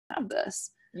have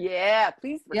this. Yeah,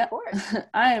 please record. Yep.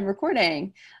 I am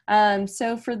recording.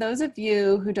 So for those of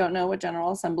you who don't know what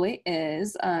General Assembly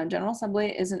is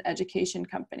an education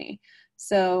company.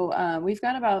 So we've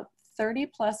got about 30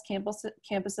 plus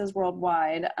campuses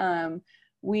worldwide.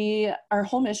 Our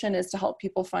whole mission is to help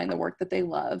people find the work that they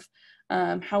love.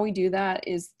 How we do that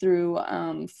is through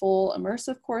full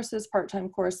immersive courses, part-time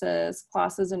courses,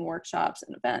 classes and workshops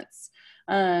and events.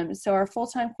 So our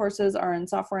full-time courses are in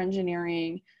software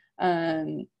engineering,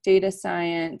 data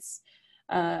science,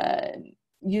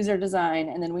 user design,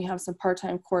 and then we have some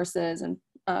part-time courses in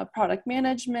product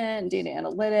management, data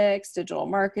analytics, digital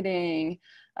marketing,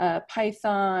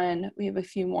 Python. We have a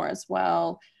few more as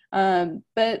well.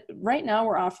 But right now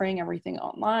we're offering everything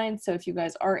online. So if you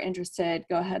guys are interested,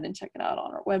 go ahead and check it out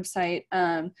on our website.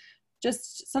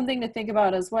 Just something to think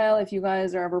about as well. If you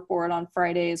guys are ever bored on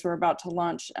Fridays, we're about to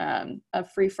launch a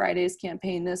Free Fridays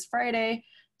campaign this Friday.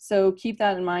 So keep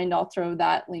that in mind. I'll throw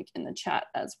that link in the chat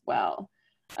as well.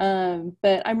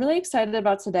 But I'm really excited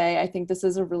about today. I think this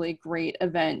is a really great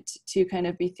event to kind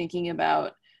of be thinking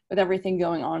about with everything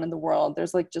going on in the world.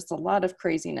 There's like just a lot of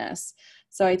craziness.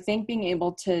 So I think being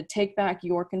able to take back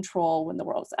your control when the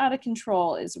world's out of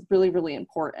control is really, really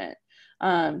important.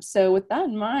 So with that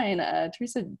in mind,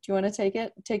 Theresa, do you want to take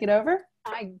it over?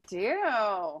 I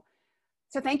do.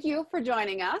 So thank you for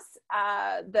joining us.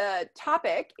 The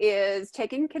topic is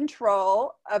taking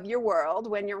control of your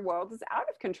world when your world is out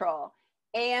of control.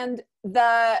 And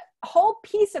the whole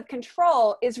piece of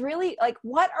control is really like,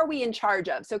 what are we in charge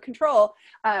of? So control,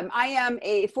 I am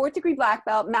a 4th degree black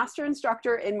belt, master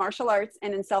instructor in martial arts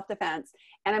and in self-defense.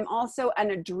 And I'm also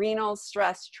an adrenal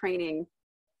stress training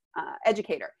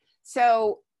educator.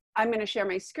 So I'm going to share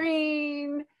my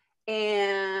screen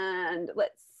and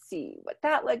let's see what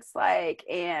that looks like.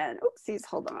 And oopsies,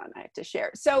 hold on, I have to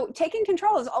share. So taking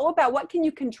control is all about what can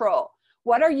you control?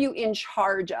 What are you in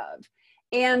charge of?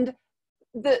 And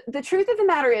the truth of the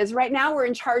matter is right now we're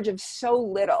in charge of so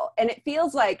little, and it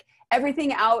feels like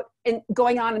everything out and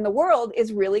going on in the world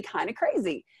is really kind of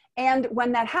crazy. And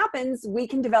when that happens, we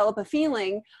can develop a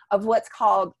feeling of what's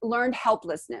called learned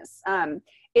helplessness.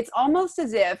 It's almost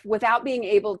as if without being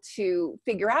able to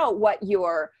figure out what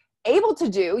you're able to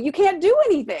do, you can't do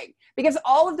anything because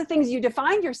all of the things you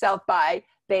defined yourself by,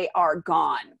 they are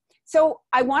gone. So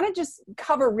I want to just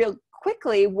cover real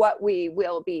quickly what we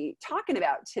will be talking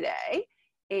about today.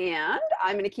 And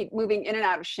I'm going to keep moving in and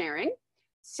out of sharing.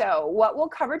 So what we'll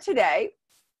cover today,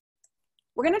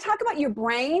 we're going to talk about your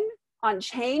brain on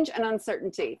change and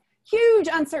uncertainty. Huge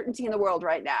uncertainty in the world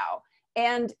right now.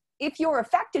 And if you're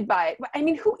affected by it, I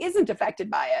mean, who isn't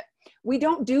affected by it? We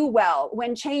don't do well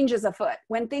when change is afoot,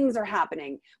 when things are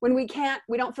happening, when we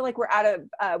don't feel like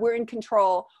we're in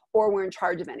control or we're in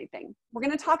charge of anything. We're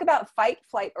going to talk about fight,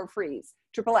 flight, or freeze,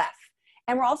 triple F.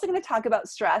 And we're also going to talk about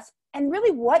stress and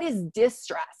really what is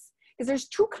distress? Because there's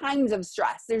two kinds of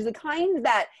stress. There's the kind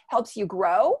that helps you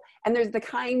grow, and there's the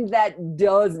kind that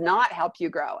does not help you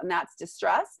grow, and that's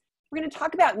distress. We're going to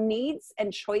talk about needs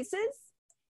and choices.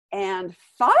 And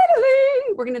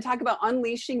finally, we're going to talk about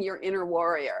unleashing your inner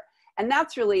warrior. And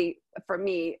that's really, for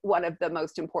me, one of the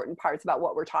most important parts about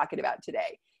what we're talking about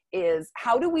today is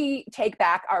how do we take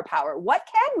back our power? What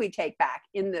can we take back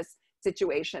in this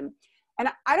situation? And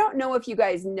I don't know if you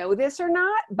guys know this or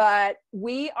not, but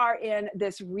we are in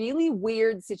this really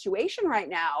weird situation right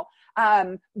now.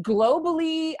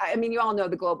 Globally, I mean, you all know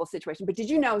the global situation, but did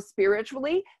you know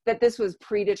spiritually that this was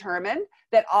predetermined,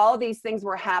 that all these things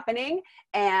were happening,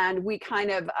 and we kind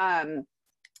of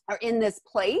are in this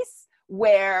place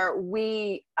where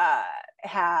we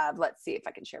have, let's see if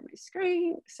I can share my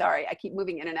screen. Sorry, I keep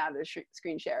moving in and out of the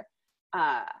screen share.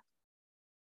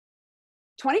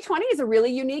 2020 is a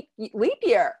really unique leap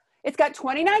year. It's got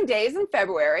 29 days in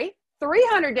February,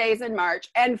 300 days in March,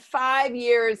 and 5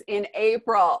 years in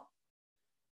April.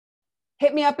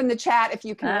 Hit me up in the chat if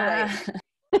you can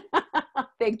relate.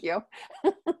 Thank you.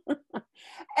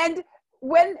 And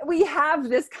when we have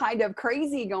this kind of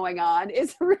crazy going on,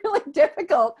 it's really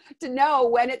difficult to know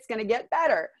when it's going to get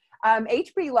better.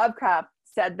 H.P. Lovecraft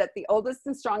said that the oldest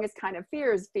and strongest kind of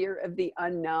fear is fear of the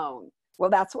unknown.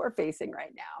 Well, that's what we're facing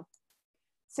right now.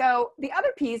 So the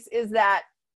other piece is that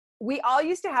we all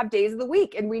used to have days of the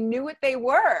week and we knew what they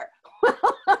were.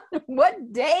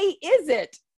 What day is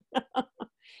it?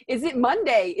 Is it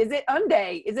Monday? Is it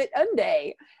Unday? Is it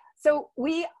Unday? So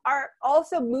we are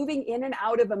also moving in and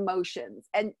out of emotions.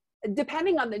 And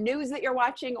depending on the news that you're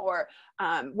watching or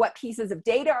what pieces of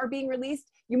data are being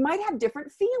released, you might have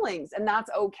different feelings, and that's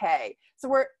okay. So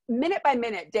we're minute by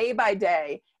minute, day by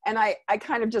day. And I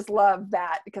kind of just love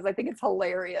that because I think it's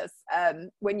hilarious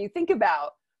when you think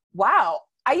about, wow,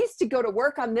 I used to go to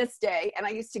work on this day and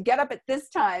I used to get up at this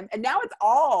time, and now it's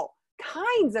all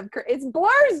kinds of, it's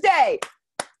Blur's Day.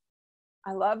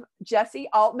 I love Jesse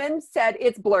Altman said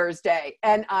it's Blur's Day,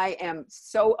 and I am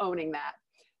so owning that.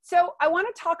 So I want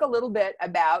to talk a little bit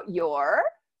about your,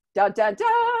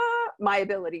 my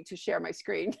ability to share my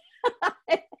screen.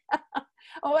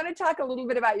 I want to talk a little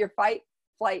bit about your fight,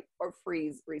 flight, or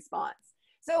freeze response.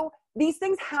 So these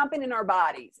things happen in our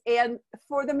bodies. And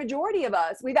for the majority of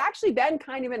us, we've actually been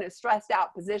kind of in a stressed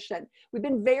out position. We've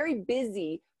been very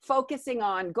busy focusing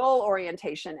on goal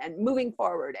orientation and moving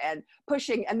forward and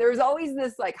pushing. And there's always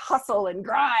this like hustle and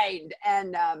grind.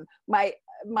 And my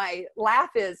laugh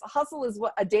is hustle is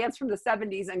what a dance from the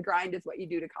 70s and grind is what you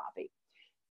do to coffee.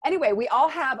 Anyway, we all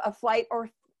have a flight or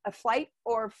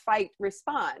fight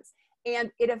response.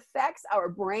 And it affects our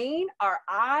brain, our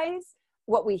eyes,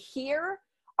 what we hear,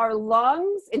 our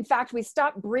lungs. In fact, we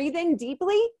stop breathing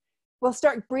deeply. We'll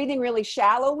start breathing really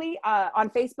shallowly. On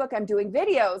Facebook, I'm doing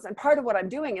videos, and part of what I'm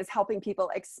doing is helping people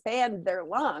expand their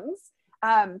lungs.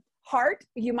 Heart,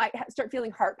 you might start feeling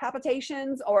heart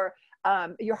palpitations, or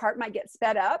your heart might get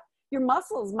sped up. Your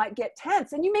muscles might get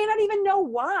tense, and you may not even know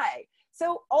why.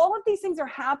 So all of these things are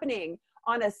happening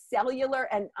on a cellular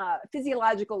and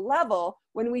physiological level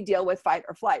when we deal with fight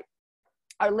or flight.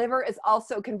 Our liver is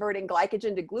also converting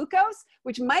glycogen to glucose,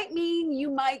 which might mean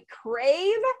you might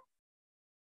crave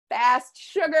fast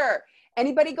sugar.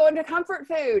 Anybody going to comfort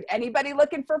food? Anybody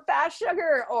looking for fast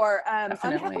sugar or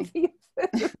unhealthy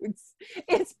foods?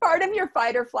 It's part of your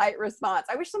fight or flight response.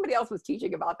 I wish somebody else was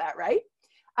teaching about that, right?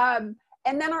 And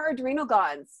then our adrenal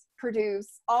glands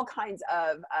produce all kinds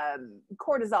of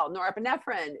cortisol,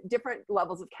 norepinephrine, different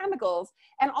levels of chemicals.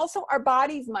 And also our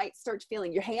bodies might start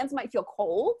feeling, your hands might feel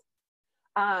cold,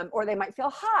 or they might feel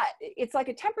hot. It's like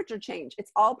a temperature change.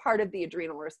 It's all part of the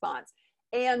adrenal response.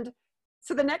 And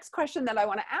so the next question that I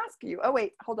want to ask you, oh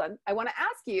wait, hold on. I want to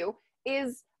ask you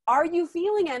is, are you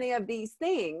feeling any of these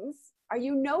things? Are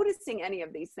you noticing any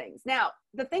of these things? Now,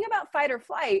 the thing about fight or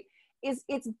flight is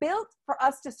it's built for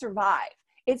us to survive.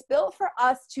 It's built for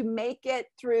us to make it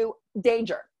through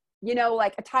danger, you know,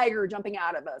 like a tiger jumping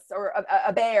out of us or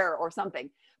a bear or something.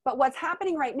 But what's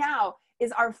happening right now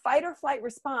is our fight or flight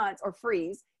response or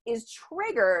freeze is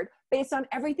triggered based on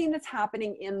everything that's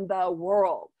happening in the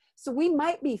world. So we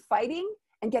might be fighting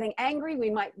and getting angry. We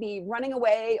might be running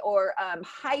away or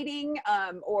hiding,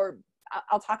 or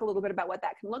I'll talk a little bit about what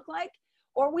that can look like.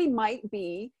 Or we might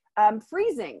be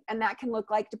freezing, and that can look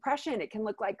like depression. It can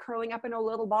look like curling up in a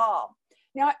little ball.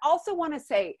 Now, I also want to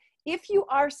say, if you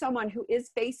are someone who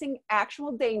is facing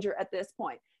actual danger at this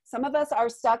point, some of us are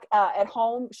stuck at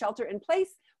home, shelter in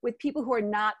place with people who are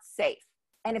not safe.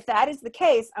 And if that is the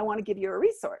case, I want to give you a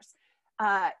resource.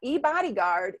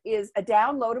 eBodyguard is a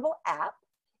downloadable app.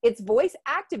 It's voice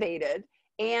activated.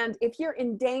 And if you're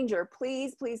in danger,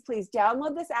 please, please, please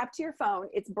download this app to your phone.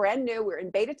 It's brand new. We're in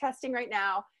beta testing right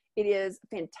now. It is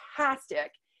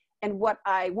fantastic. And what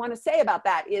I want to say about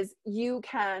that is you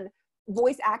can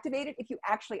voice activate it if you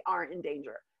actually aren't in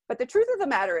danger. But the truth of the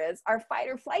matter is our fight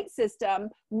or flight system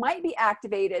might be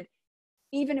activated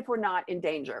even if we're not in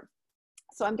danger.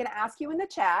 So I'm going to ask you in the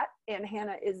chat, and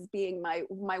Hannah is being my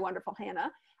wonderful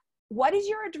Hannah. What is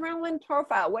your adrenaline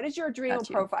profile? What is your adrenal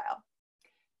profile?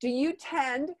 Do you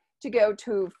tend to go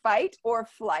to fight or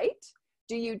flight?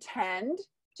 Do you tend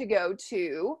to go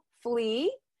to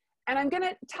flee? And I'm going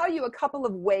to tell you a couple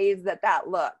of ways that that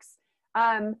looks.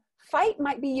 Fight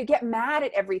might be you get mad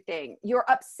at everything. You're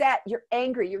upset. You're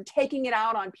angry. You're taking it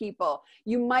out on people.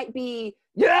 You might be,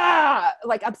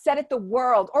 like upset at the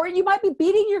world, or you might be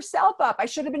beating yourself up. I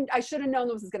should have known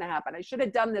this was going to happen. I should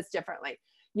have done this differently.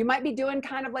 You might be doing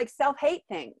kind of like self-hate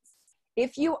things.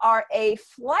 If you are a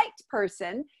flight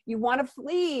person, you want to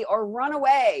flee or run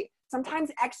away.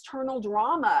 Sometimes external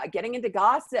drama, getting into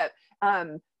gossip,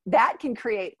 that can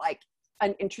create like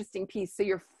an interesting piece. So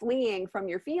you're fleeing from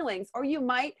your feelings, or you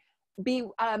might be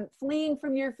fleeing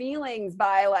from your feelings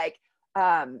by like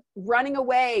running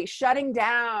away, shutting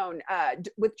down,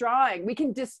 withdrawing. We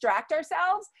can distract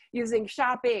ourselves using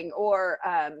shopping or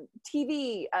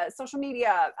TV, social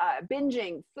media,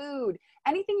 binging, food,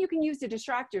 anything you can use to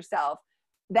distract yourself.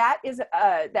 That is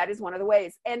one of the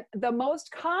ways. And the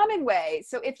most common way,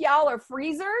 so if y'all are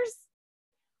freezers,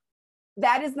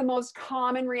 that is the most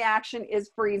common reaction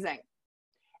is freezing.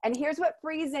 And here's what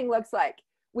freezing looks like.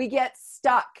 We get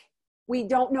stuck. We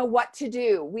don't know what to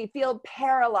do. We feel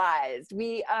paralyzed.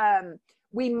 We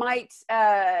might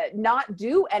not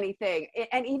do anything.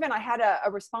 And even I had a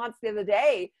response the other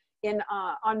day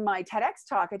on my TEDx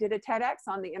talk. I did a TEDx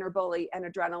on the inner bully and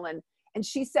adrenaline. And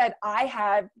she said, I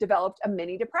have developed a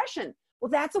mini depression.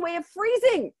 Well, that's a way of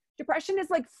freezing. Depression is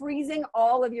like freezing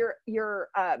all of your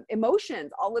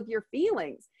emotions, all of your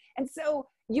feelings. And so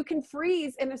you can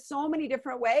freeze in so many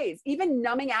different ways, even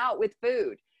numbing out with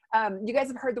food. You guys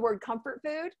have heard the word comfort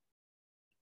food?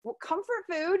 Well, comfort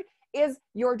food is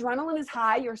your adrenaline is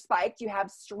high, you're spiked, you have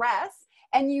stress,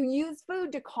 and you use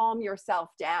food to calm yourself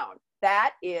down.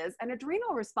 That is an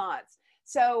adrenal response.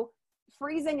 So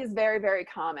freezing is very, very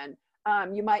common.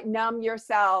 You might numb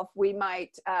yourself. We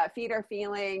might feed our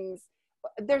feelings.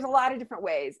 There's a lot of different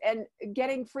ways. And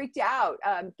getting freaked out,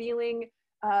 feeling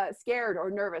scared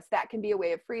or nervous, that can be a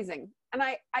way of freezing. And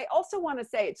I also want to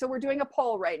say, so we're doing a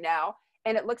poll right now,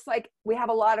 and it looks like we have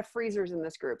a lot of freezers in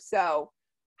this group. So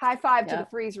high five to the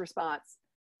freeze response.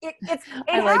 It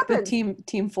I like happens. the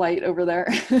team flight over there.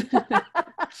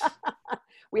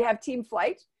 We have team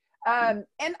flight.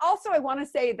 And also I want to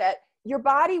say that your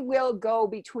body will go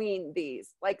between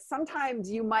these. Like sometimes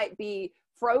you might be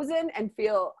frozen and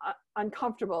feel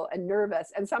uncomfortable and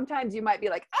nervous. And sometimes you might be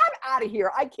like, I'm out of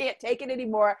here. I can't take it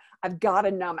anymore. I've got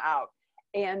to numb out.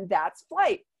 And that's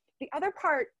flight. The other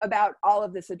part about all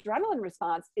of this adrenaline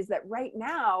response is that right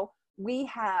now we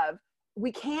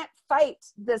can't fight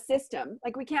the system.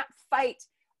 Like we can't fight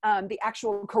the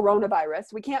actual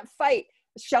coronavirus. We can't fight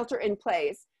shelter in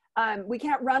place. We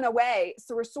can't run away.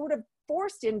 So we're sort of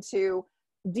forced into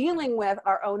dealing with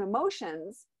our own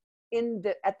emotions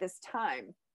at this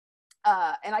time.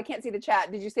 And I can't see the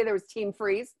chat. Did you say there was team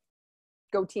freeze?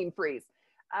 Go team freeze.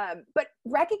 But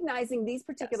recognizing these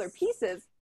particular pieces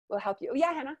will help you. Oh,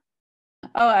 yeah, Hannah.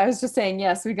 Oh, I was just saying,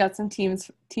 yes, we got some team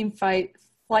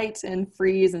flight and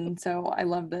freeze. And so I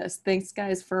love this. Thanks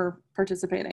guys for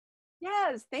participating.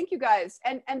 Yes. Thank you guys.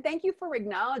 And thank you for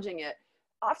acknowledging it.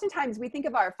 Oftentimes we think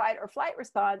of our fight or flight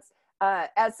response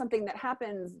as something that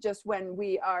happens just when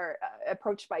we are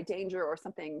approached by danger or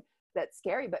something that's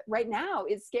scary, but right now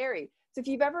it's scary. So if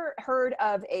you've ever heard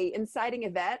of a inciting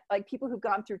event, like people who've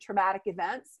gone through traumatic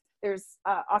events, there's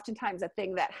oftentimes a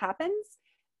thing that happens.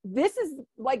 This is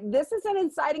an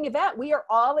inciting event. We are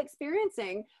all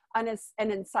experiencing an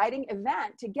inciting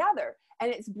event together,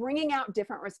 and it's bringing out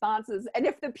different responses. And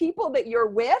if the people that you're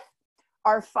with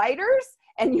are fighters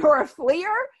and you're a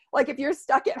fleer, like if you're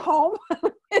stuck at home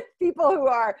with people who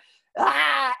are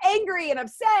angry and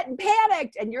upset and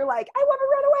panicked, and you're like, I want to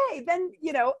run away, then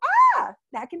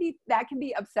that can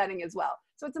be upsetting as well.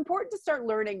 So it's important to start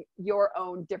learning your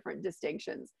own different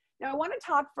distinctions. Now I want to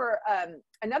talk for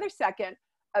another second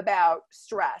about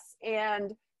stress.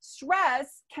 And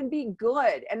stress can be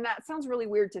good, and that sounds really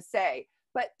weird to say,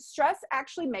 but stress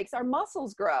actually makes our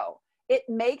muscles grow. It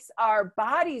makes our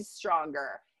bodies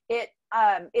stronger.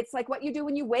 It's like what you do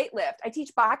when you weightlift. I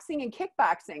teach boxing and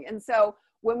kickboxing, and so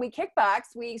when we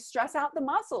kickbox, we stress out the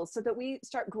muscles so that we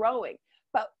start growing.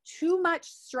 But too much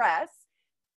stress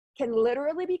can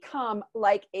literally become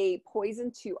like a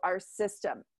poison to our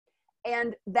system.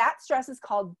 And that stress is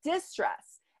called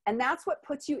distress. And that's what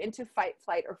puts you into fight,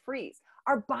 flight, or freeze.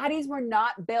 Our bodies were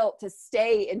not built to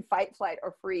stay in fight, flight,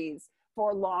 or freeze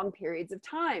for long periods of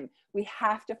time. We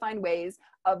have to find ways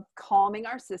of calming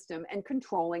our system and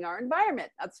controlling our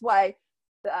environment. That's why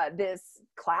this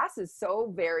class is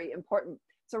so very important.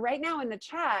 So right now in the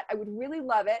chat, I would really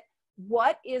love it.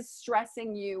 What is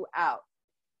stressing you out?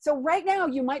 So right now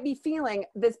you might be feeling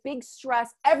this big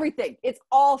stress, everything. It's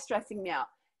all stressing me out.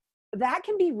 That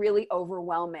can be really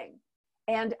overwhelming.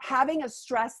 And having a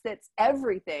stress that's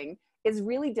everything is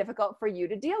really difficult for you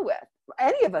to deal with,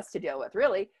 any of us to deal with,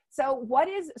 really. So what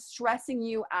is stressing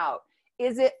you out?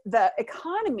 Is it the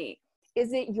economy?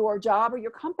 Is it your job or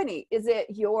your company? Is it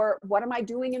what am I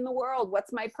doing in the world?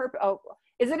 What's my purpose? Oh,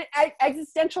 is it an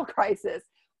existential crisis?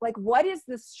 Like, what is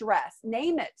the stress?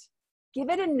 Name it. Give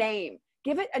it a name.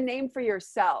 Give it a name for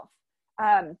yourself.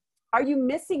 Are you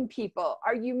missing people?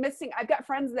 I've got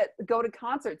friends that go to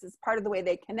concerts. It's part of the way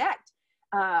they connect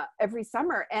every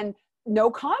summer, and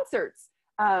no concerts.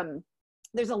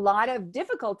 There's a lot of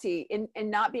difficulty in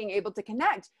not being able to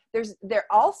connect. There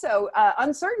also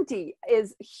uncertainty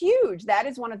is huge. That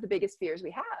is one of the biggest fears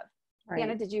we have. Right.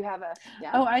 Anna, did you have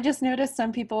Oh, I just noticed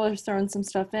some people are throwing some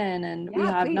stuff in, and we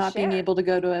have not being able to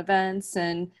go to events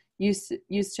and used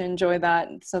to enjoy that.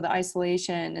 So the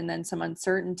isolation and then some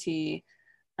uncertainty,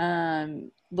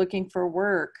 looking for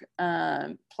work,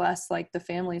 plus like the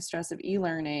family stress of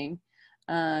e-learning,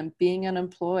 being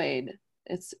unemployed.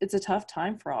 It's a tough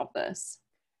time for all of this.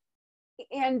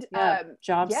 And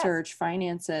job search,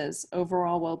 finances,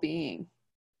 overall well-being.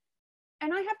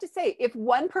 And I have to say, if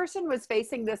one person was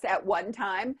facing this at one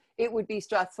time, it would be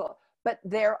stressful. But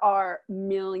there are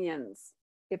millions,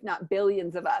 if not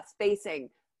billions of us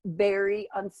facing very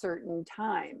uncertain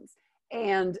times.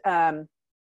 And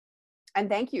And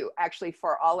thank you actually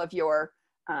for all of your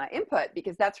input,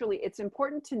 because that's really, it's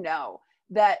important to know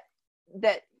that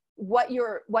what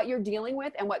you're dealing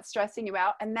with and what's stressing you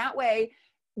out. And that way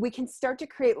we can start to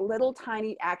create little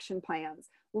tiny action plans,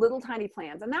 little tiny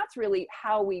plans. And that's really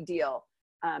how we deal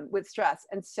with stress.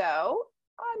 And so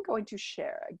I'm going to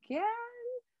share again.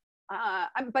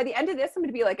 By the end of this, I'm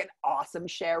going to be like an awesome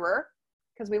sharer,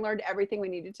 because we learned everything we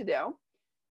needed to do.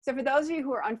 So for those of you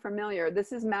who are unfamiliar,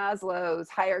 this is Maslow's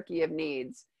hierarchy of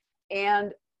needs.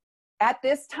 And at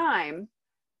this time,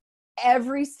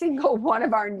 every single one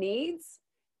of our needs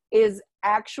is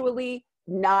actually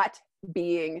not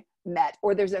being met,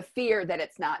 or there's a fear that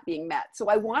it's not being met. So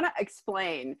I want to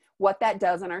explain what that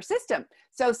does in our system.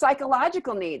 So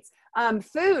psychological needs,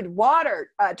 food, water,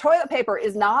 toilet paper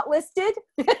is not listed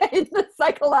in the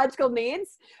psychological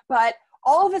needs, but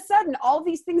all of a sudden, all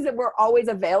these things that were always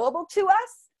available to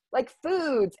us, like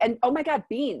foods and, oh my God,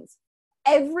 beans.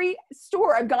 Every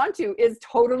store I've gone to is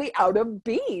totally out of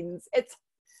beans.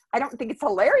 I don't think it's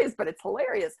hilarious, but it's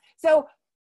hilarious. So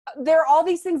there are all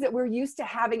these things that we're used to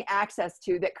having access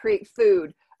to that create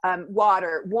food,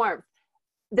 water, warmth.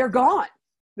 They're gone.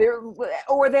 We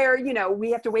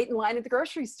have to wait in line at the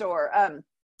grocery store.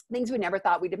 Things we never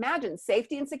thought we'd imagine.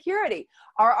 Safety and security.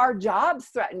 Are our jobs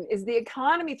threatened? Is the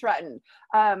economy threatened?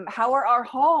 How are our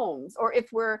homes? Or if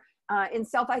we're in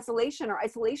self-isolation or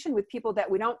isolation with people that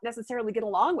we don't necessarily get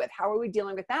along with, how are we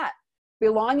dealing with that?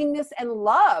 Belongingness and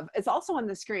love is also on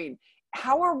the screen.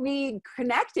 How are we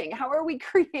connecting? How are we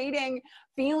creating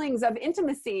feelings of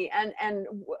intimacy and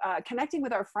connecting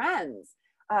with our friends?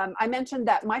 I mentioned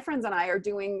that my friends and I are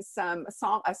doing a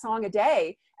song a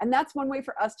day, and that's one way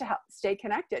for us to help stay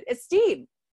connected. Steve,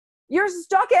 you're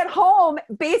stuck at home,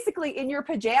 basically in your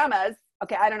pajamas.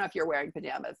 Okay, I don't know if you're wearing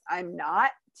pajamas. I'm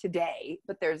not today,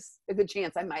 but there's a good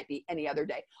chance I might be any other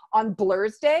day. On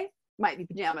Blur's Day, might be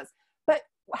pajamas. But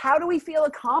how do we feel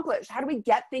accomplished? How do we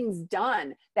get things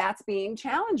done? That's being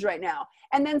challenged right now.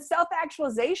 And then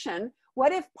self-actualization.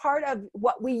 What if part of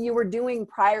what you were doing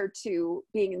prior to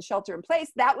being in shelter in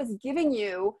place, that was giving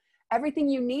you everything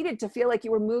you needed to feel like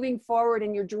you were moving forward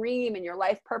in your dream and your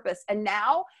life purpose. And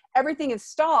now everything is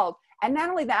stalled. And not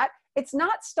only that, it's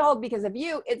not stalled because of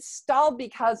you, it's stalled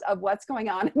because of what's going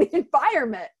on in the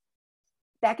environment.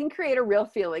 That can create a real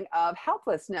feeling of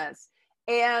helplessness.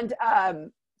 And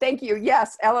thank you.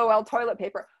 Yes, LOL toilet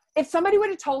paper. If somebody would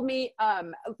have told me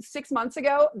 6 months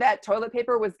ago that toilet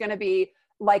paper was going to be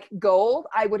like gold,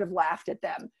 I would have laughed at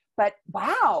them. But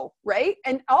wow, right?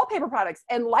 And all paper products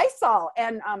and Lysol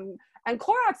and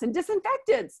Clorox and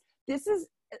disinfectants.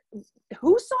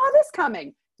 Who saw this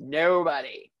coming?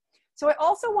 Nobody. So I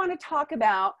also want to talk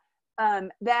about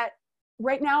that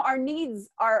right now our needs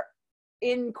are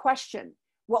in question.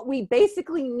 What we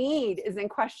basically need is in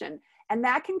question. And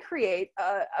that can create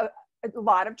a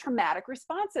lot of traumatic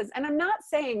responses. And I'm not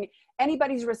saying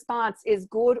anybody's response is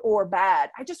good or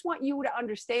bad. I just want you to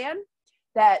understand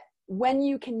that when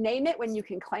you can name it, when you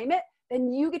can claim it,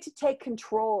 then you get to take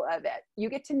control of it. You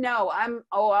get to know,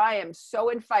 I am so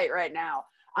in fight right now.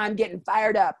 I'm getting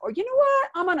fired up. Or you know what?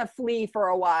 I'm going to flee for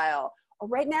a while. Or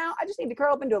right now, I just need to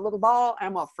curl up into a little ball and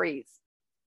I'm going to freeze.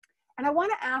 And I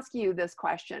want to ask you this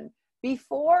question.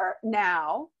 Before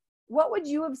now, what would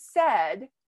you have said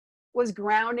was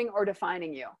grounding or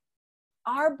defining you?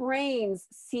 Our brains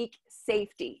seek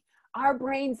safety. Our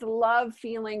brains love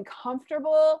feeling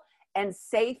comfortable and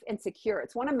safe and secure.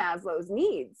 It's one of Maslow's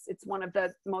needs. It's one of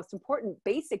the most important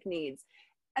basic needs.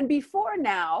 And before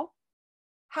now,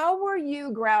 how were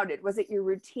you grounded? Was it your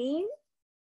routine?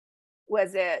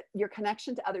 Was it your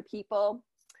connection to other people?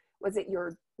 Was it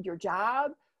your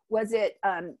job? Was it,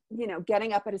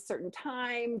 getting up at a certain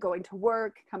time, going to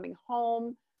work, coming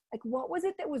home? Like, what was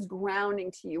it that was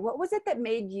grounding to you? What was it that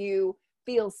made you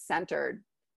feel centered?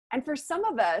 And for some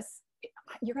of us,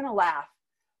 you're going to laugh,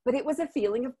 but it was a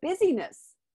feeling of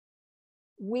busyness.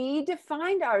 We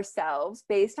defined ourselves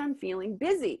based on feeling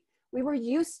busy. We were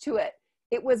used to it.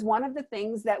 It was one of the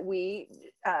things that we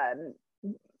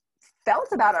felt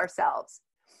about ourselves.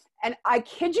 And I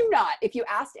kid you not, if you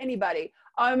asked anybody,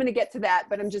 oh, I'm going to get to that,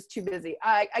 but I'm just too busy.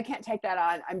 I can't take that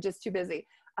on. I'm just too busy.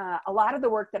 A lot of the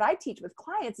work that I teach with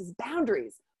clients is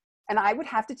boundaries. And I would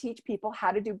have to teach people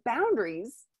how to do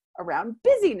boundaries around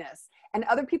busyness and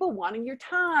other people wanting your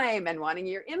time and wanting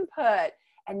your input.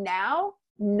 And now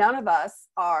none of us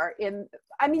are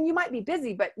you might be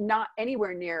busy, but not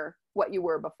anywhere near what you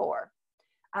were before.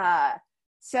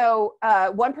 So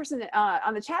one person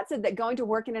on the chat said that going to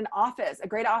work in an office, a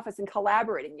great office, and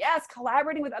collaborating. Yes,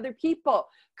 collaborating with other people,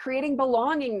 creating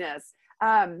belongingness,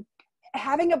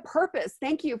 having a purpose.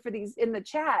 Thank you for these in the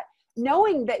chat.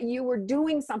 knowing that you were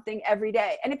doing something every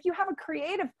day. And if you have a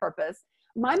creative purpose,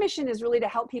 my mission is really to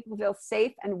help people feel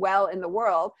safe and well in the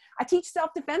world. I teach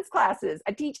self-defense classes.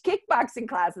 I teach kickboxing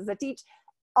classes. I teach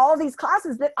all these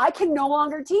classes that I can no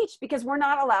longer teach because we're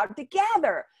not allowed to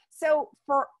gather. So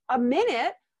for a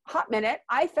minute, hot minute,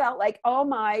 I felt like, oh,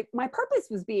 my purpose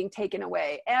was being taken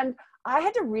away. And I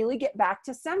had to really get back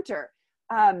to center.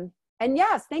 And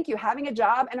yes, thank you, having a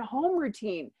job and a home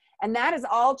routine. And that is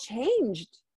all changed.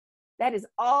 That is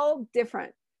all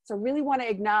different. So really want to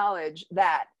acknowledge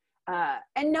that.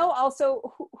 And know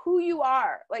also who you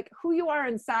are. Like, who you are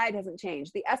inside hasn't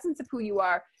changed. The essence of who you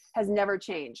are has never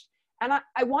changed. And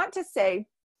I want to say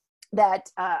that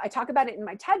I talk about it in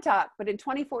my TED Talk, but in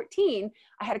 2014,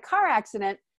 I had a car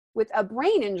accident with a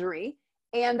brain injury,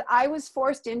 and I was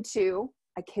forced into,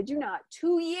 I kid you not,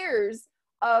 2 years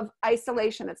of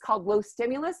isolation. It's called low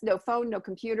stimulus, no phone, no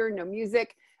computer, no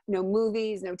music, no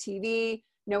movies, no TV,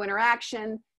 no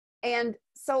interaction. And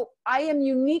so I am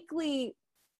uniquely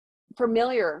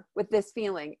familiar with this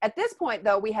feeling. At this point,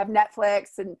 though, we have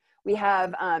Netflix and we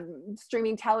have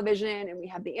streaming television and we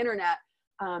have the internet.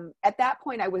 At that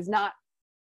point, I was not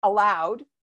allowed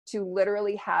to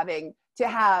literally have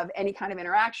any kind of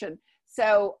interaction.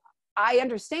 So I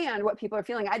understand what people are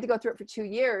feeling. I had to go through it for 2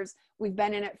 years. We've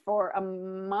been in it for a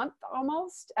month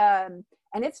almost. And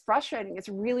it's frustrating. It's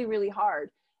really, really hard.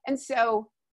 And so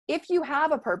if you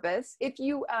have a purpose, if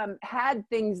you had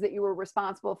things that you were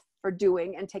responsible for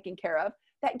doing and taking care of,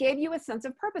 that gave you a sense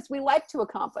of purpose. We like to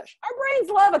accomplish. Our brains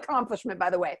love accomplishment,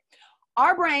 by the way.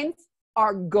 Our brains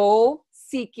are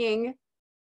goal-seeking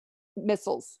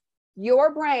missiles.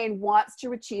 Your brain wants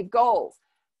to achieve goals.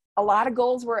 A lot of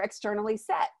goals were externally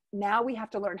set. Now we have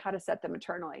to learn how to set them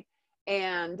internally.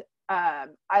 And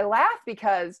I laugh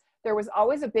because there was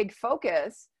always a big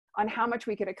focus on how much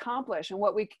we could accomplish and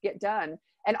what we could get done.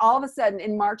 And all of a sudden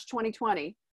in March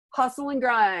 2020, hustle and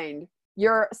grind,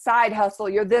 your side hustle,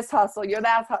 your this hustle, your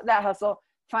that hustle,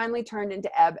 finally turned into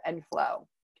ebb and flow.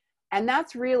 And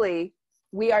that's really,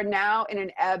 we are now in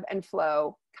an ebb and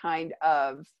flow kind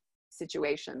of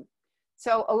situation.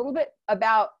 So a little bit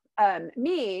about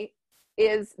me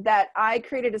is that I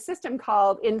created a system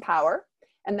called Empower,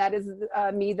 and that is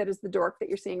me, that is the dork that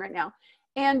you're seeing right now.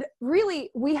 And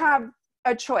really, we have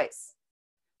a choice.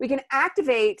 We can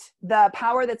activate the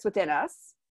power that's within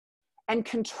us and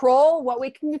control what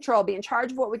we can control, be in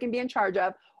charge of what we can be in charge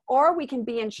of, or we can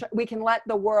we can let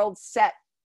the world set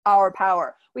our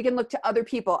power. We can look to other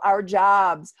people, our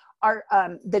jobs, our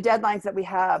the deadlines that we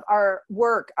have, our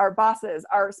work, our bosses,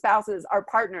 our spouses, our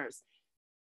partners.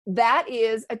 That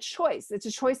is a choice. It's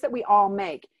a choice that we all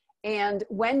make. And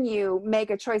when you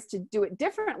make a choice to do it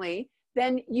differently,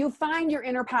 then you find your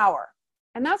inner power.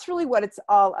 And that's really what it's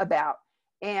all about.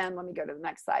 And let me go to the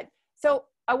next slide. So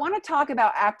I want to talk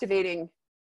about activating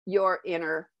your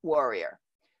inner warrior.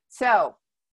 So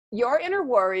your inner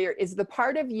warrior is the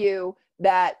part of you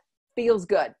that feels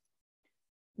good.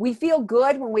 We feel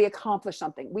good when we accomplish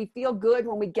something. We feel good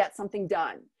when we get something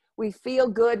done. We feel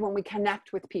good when we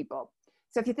connect with people.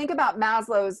 So if you think about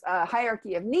Maslow's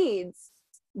hierarchy of needs,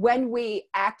 when we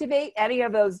activate any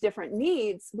of those different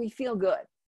needs, we feel good.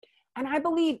 And I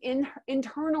believe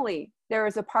internally, there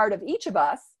is a part of each of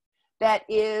us that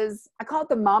is, I call it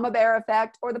the mama bear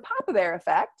effect or the papa bear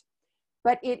effect,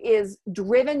 but it is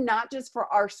driven not just for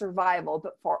our survival,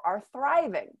 but for our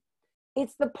thriving.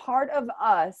 It's the part of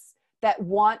us that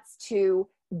wants to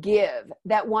give,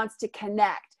 that wants to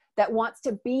connect, that wants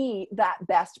to be that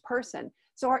best person.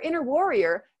 So our inner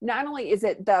warrior, not only is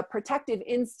it the protective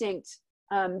instinct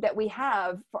that we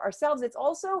have for ourselves, it's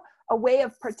also a way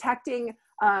of protecting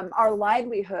our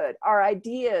livelihood, our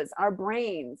ideas, our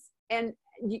brains. And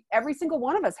every single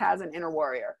one of us has an inner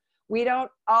warrior. We don't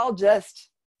all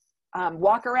just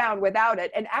walk around without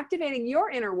it. And activating your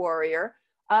inner warrior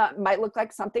might look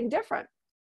like something different.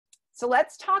 So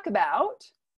let's talk about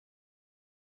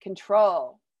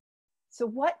control. So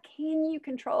what can you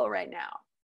control right now?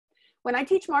 When I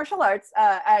teach martial arts,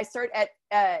 I start at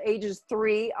ages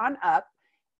 3 on up,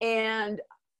 and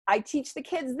I teach the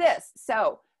kids this.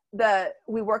 So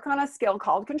we work on a skill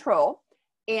called control,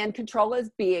 and control is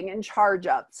being in charge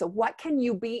of. So what can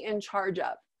you be in charge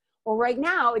of? Well, right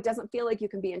now, it doesn't feel like you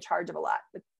can be in charge of a lot.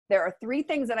 But there are 3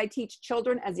 things that I teach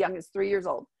children as young as 3 years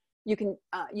old.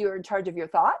 You're in charge of your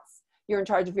thoughts, you're in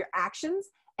charge of your actions,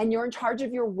 and you're in charge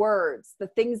of your words, the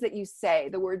things that you say,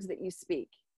 the words that you speak.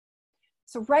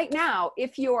 So right now,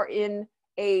 if you're in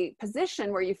a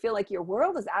position where you feel like your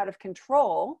world is out of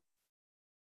control,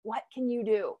 what can you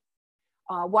do?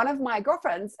 One of my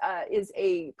girlfriends is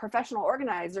a professional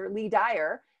organizer, Lee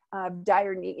Dyer. of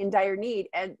dire need.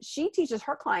 And she teaches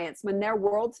her clients, when their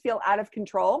worlds feel out of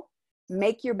control,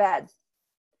 make your bed,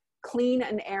 clean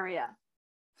an area,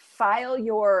 file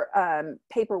your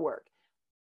paperwork,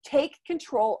 take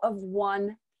control of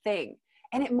one thing.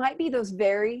 And it might be those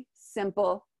very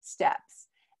simple steps.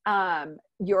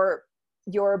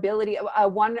 Your ability,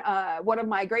 one of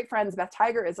my great friends, Beth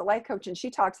Tiger, is a life coach, and she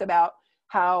talks about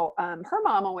how her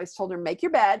mom always told her, make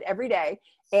your bed every day,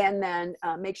 and then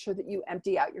make sure that you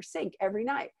empty out your sink every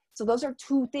night. So those are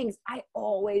two things I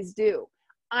always do.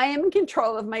 I am in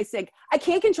control of my sink. I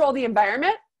can't control the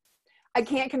environment. I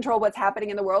can't control what's happening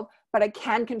in the world, but I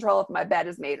can control if my bed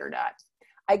is made or not.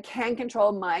 I can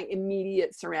control my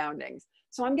immediate surroundings.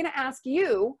 So I'm going to ask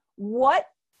you, what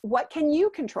can you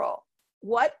control?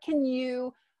 What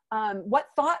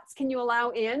thoughts can you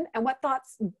allow in, and what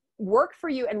thoughts work for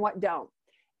you and what don't?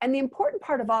 And the important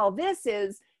part of all of this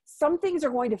is, some things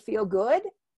are going to feel good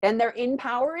and they're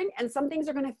empowering, and some things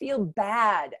are going to feel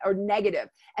bad or negative,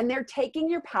 and they're taking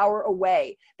your power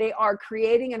away. They are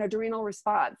creating an adrenal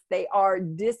response. They are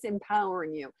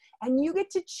disempowering you, and you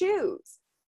get to choose.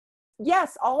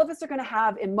 Yes, all of us are going to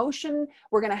have emotion.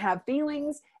 We're going to have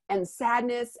feelings and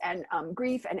sadness and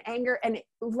grief and anger, and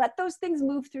let those things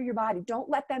move through your body. Don't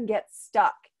let them get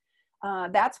stuck.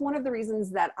 That's one of the reasons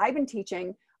that I've been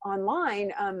teaching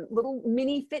online, little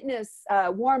mini fitness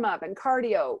warm-up and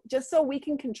cardio, just so we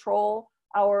can control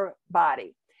our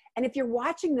body. And if you're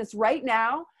watching this right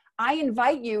now, I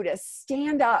invite you to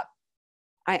stand up.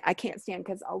 I can't stand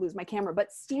because I'll lose my camera,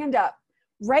 but stand up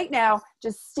right now.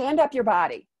 Just stand up your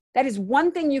body. That is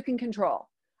one thing you can control.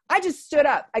 I just stood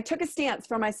up. I took a stance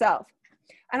for myself.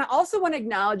 And I also want to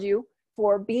acknowledge you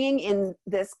for being in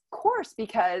this course,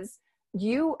 because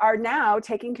you are now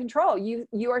taking control.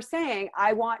 You are saying,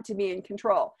 I want to be in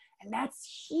control. And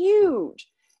that's huge.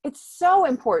 It's so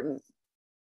important.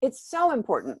 It's so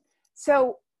important.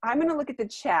 So I'm going to look at the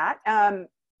chat. I'm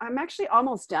actually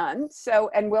almost done.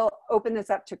 And we'll open this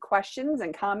up to questions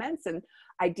and comments and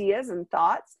ideas and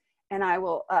thoughts. And I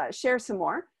will share some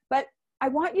more. But I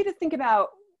want you to think about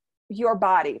your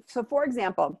body. So for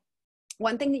example,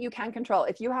 one thing that you can control,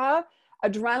 if you have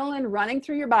adrenaline running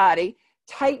through your body,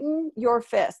 tighten your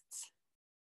fists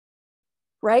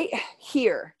right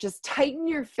here. Just tighten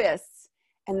your fists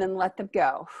and then let them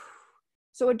go.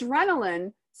 So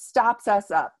adrenaline stops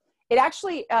us up. It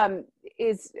actually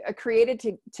is created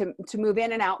to move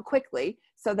in and out quickly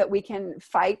so that we can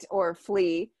fight or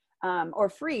flee or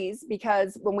freeze,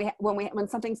 because when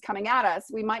something's coming at us,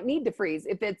 we might need to freeze.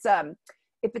 If it's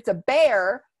a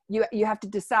bear, you have to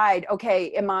decide, okay,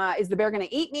 is the bear going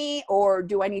to eat me, or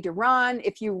do I need to run?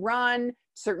 If you run,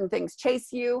 certain things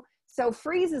chase you. So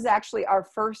freeze is actually our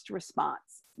first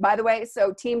response. By the way,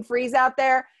 so team freeze out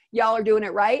there, y'all are doing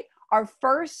it right. Our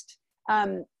first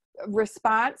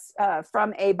response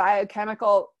from a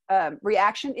biochemical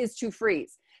reaction is to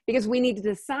freeze, because we need to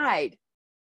decide,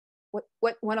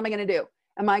 what am I going to do?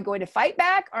 Am I going to fight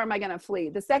back, or am I going to flee?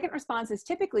 The second response is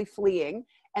typically fleeing.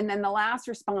 And then the last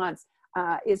response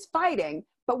is fighting,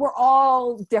 but we're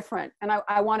all different. And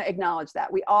I want to acknowledge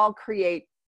that. We all create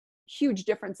huge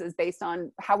differences based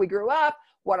on how we grew up,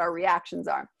 what our reactions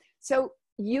are. So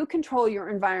you control your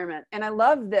environment. And I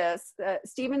love this.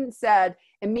 Stephen said,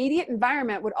 immediate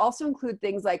environment would also include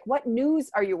things like, what news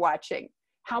are you watching?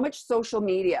 How much social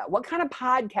media? What kind of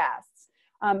podcasts?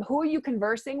 Who are you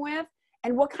conversing with?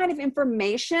 And what kind of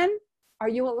information are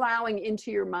you allowing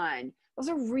into your mind? Those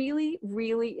are really,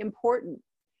 really important.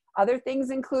 Other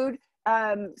things include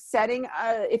setting,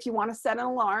 if you want to set an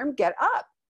alarm, get up.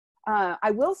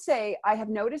 I will say, I have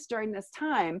noticed during this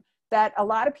time that a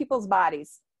lot of people's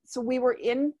bodies, so we were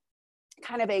in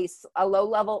kind of a low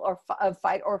level of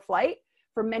fight or flight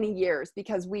for many years,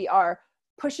 because we are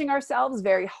pushing ourselves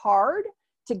very hard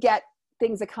to get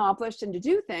things accomplished and to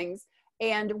do things.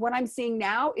 And what I'm seeing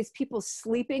now is people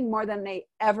sleeping more than they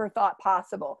ever thought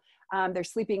possible. They're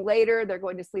sleeping later, they're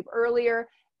going to sleep earlier.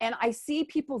 And I see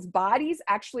people's bodies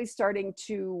actually starting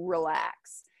to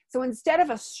relax. So instead of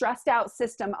a stressed out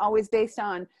system, always based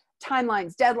on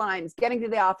timelines, deadlines, getting to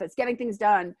the office, getting things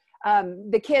done,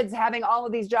 the kids having all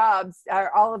of these jobs,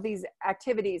 or all of these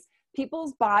activities,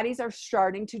 people's bodies are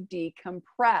starting to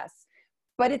decompress.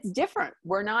 But it's different.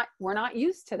 We're not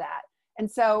used to that. And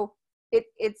so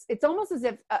it's almost as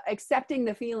if accepting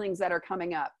the feelings that are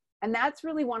coming up. And that's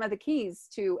really one of the keys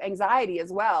to anxiety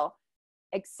as well,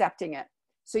 accepting it.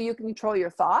 So you can control your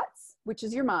thoughts, which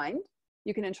is your mind.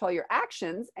 You can control your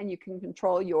actions, and you can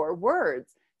control your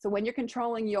words. So when you're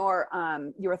controlling your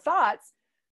thoughts,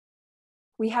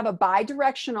 we have a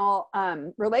bi-directional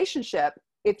relationship.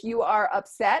 If you are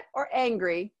upset or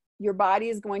angry, your body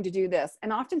is going to do this.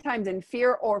 And oftentimes in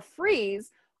fear or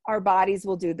freeze, our bodies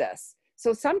will do this.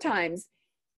 So sometimes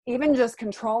even just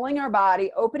controlling our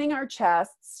body, opening our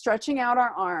chest, stretching out our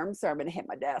arms. So I'm going to hit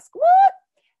my desk. What?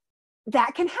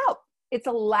 That can help. It's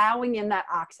allowing in that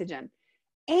oxygen.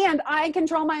 And I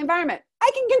control my environment. I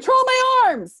can control my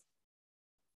arms.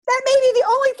 That may be the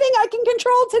only thing I can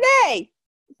control today,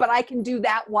 but I can do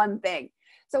that one thing.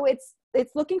 So it's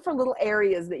looking for little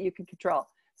areas that you can control.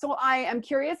 So I am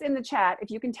curious in the chat if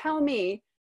you can tell me,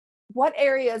 what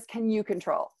areas can you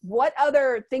control? What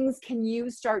other things can you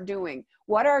start doing?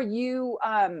 What are you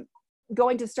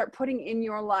going to start putting in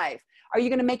your life? Are you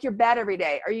going to make your bed every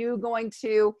day? Are you going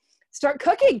to start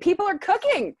cooking? People are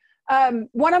cooking.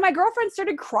 One of my girlfriends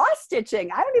started cross stitching.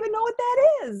 I don't even know what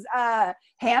that is.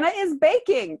 Hannah is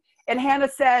baking. And Hannah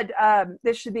said,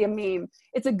 this should be a meme.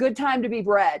 It's a good time to be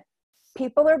bread.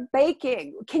 People are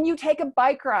baking. Can you take a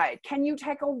bike ride? Can you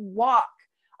take a walk?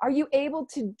 Are you able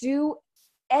to do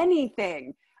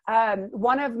anything?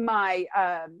 One of my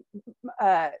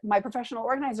my professional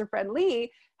organizer friend,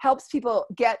 Lee, helps people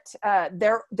get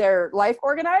their life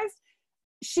organized.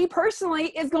 She personally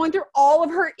is going through all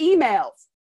of her emails.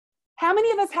 How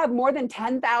many of us have more than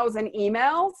 10,000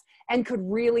 emails and could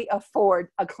really afford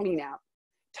a clean out?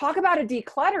 Talk about a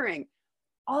decluttering.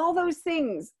 All those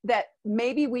things that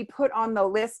maybe we put on the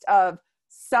list of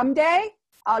someday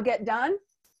I'll get done.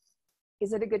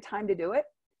 Is it a good time to do it?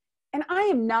 And I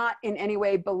am not in any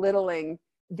way belittling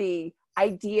the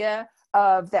idea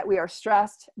of that we are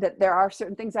stressed, that there are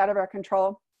certain things out of our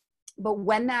control. But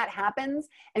when that happens,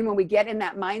 and when we get in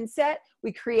that mindset,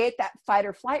 we create that fight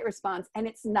or flight response, and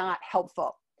it's not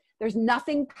helpful. There's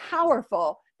nothing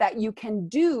powerful that you can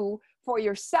do for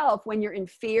yourself when you're in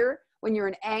fear, when you're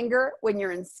in anger, when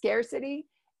you're in scarcity.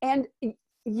 And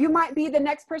you might be the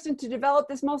next person to develop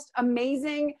this most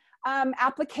amazing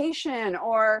application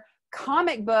or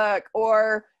comic book,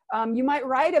 or you might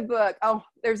write a book. Oh,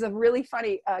 there's a really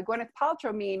funny Gwyneth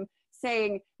Paltrow meme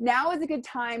saying, now is a good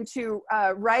time to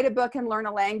write a book and learn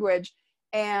a language.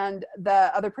 And the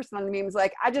other person on the meme is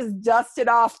like, I just dusted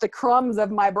off the crumbs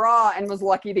of my bra and was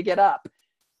lucky to get up.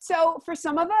 So for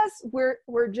some of us,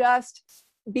 we're just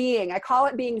being, I call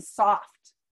it being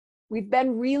soft. We've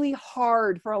been really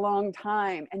hard for a long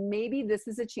time. And maybe this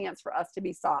is a chance for us to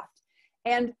be soft.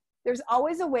 And there's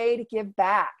always a way to give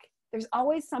back. There's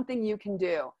always something you can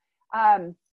do.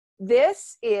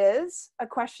 This is a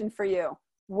question for you.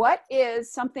 What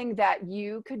is something that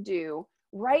you could do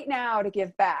right now to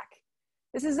give back?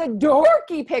 This is a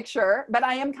dorky picture, but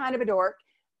I am kind of a dork.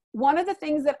 One of the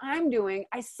things that I'm doing,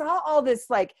 I saw all this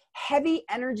like heavy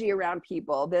energy around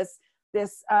people, this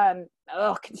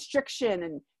constriction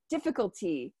and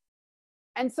difficulty.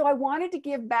 And so I wanted to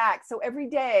give back. So every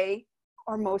day,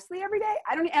 or mostly every day,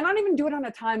 I don't even do it on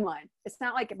a timeline. It's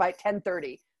not like by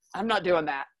 10:30. I'm not doing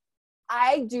that.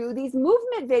 I do these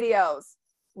movement videos,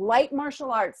 light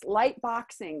martial arts, light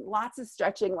boxing, lots of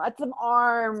stretching, lots of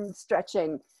arm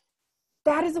stretching.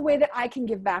 That is a way that I can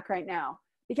give back right now,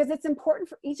 because it's important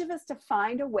for each of us to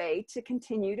find a way to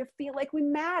continue to feel like we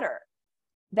matter.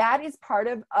 That is part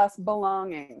of us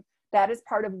belonging. That is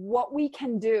part of what we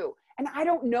can do. And I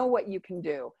don't know what you can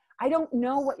do. I don't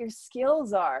know what your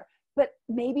skills are, but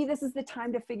maybe this is the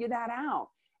time to figure that out.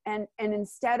 And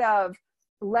instead of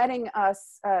letting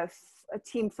us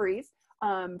team freeze,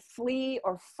 flee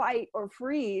or fight or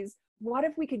freeze, what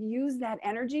if we could use that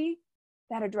energy,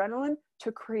 that adrenaline,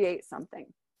 to create something?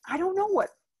 I don't know what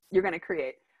you're going to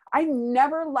create. I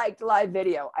never liked live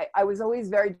video. I was always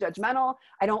very judgmental.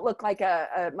 I don't look like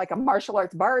a martial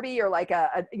arts Barbie, or like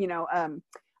I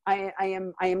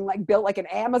am like built like an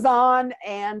Amazon,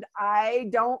 and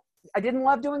I didn't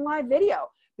love doing live video.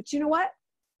 But you know what?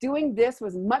 Doing this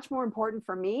was much more important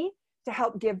for me to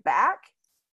help give back.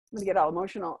 I'm gonna get all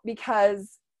emotional,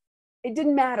 because it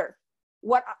didn't matter.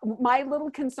 What my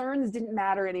little concerns didn't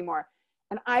matter anymore.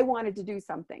 And I wanted to do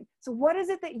something. So what is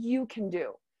it that you can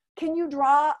do? Can you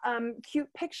draw cute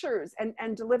pictures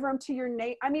and deliver them to your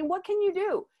I mean, what can you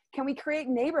do? Can we create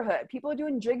neighborhood? People are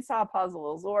doing jigsaw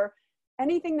puzzles or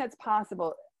anything that's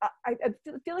possible. I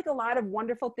feel like a lot of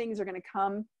wonderful things are going to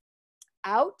come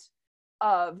out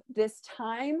of this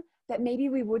time that maybe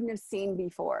we wouldn't have seen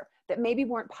before, that maybe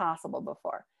weren't possible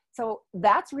before. So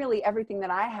that's really everything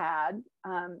that I had.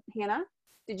 Hannah,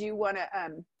 did you want to,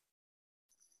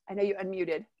 I know you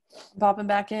unmuted. Popping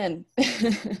back in.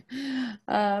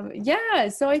 Yeah,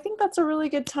 so I think that's a really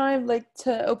good time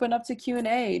to open up to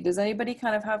Q&A. Does anybody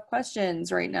kind of have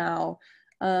questions right now?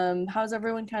 How's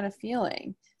everyone kind of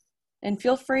feeling? And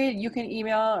feel free, you can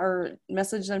email or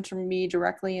message them to me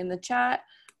directly in the chat,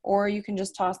 or you can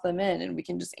just toss them in and we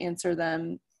can just answer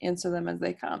them as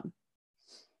they come.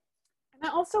 I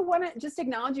also want to just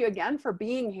acknowledge you again for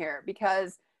being here,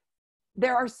 because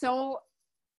there are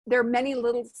many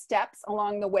little steps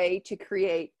along the way to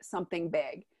create something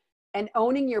big. And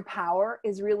owning your power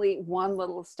is really one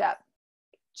little step.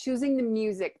 Choosing the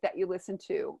music that you listen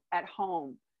to at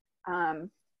home,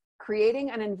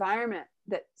 creating an environment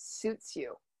that suits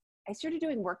you. I started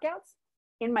doing workouts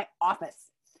in my office.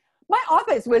 My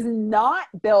office was not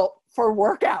built for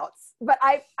workouts, but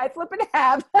I flip and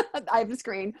have, I have a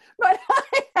screen, but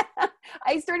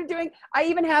I started doing, I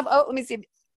even have, let me see.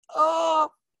 I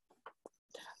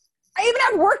even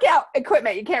have workout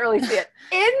equipment. You can't really see it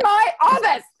in my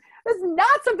office. This is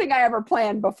not something I ever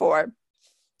planned before,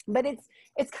 but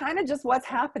it's kind of just what's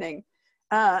happening.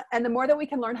 And the more that we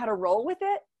can learn how to roll with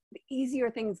it, the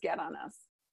easier things get on us.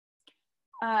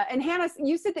 And Hannah,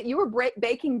 you said that you were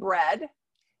baking bread.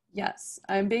 Yes,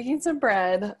 I'm baking some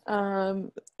bread.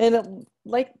 And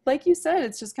like you said,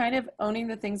 it's just kind of owning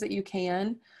the things that you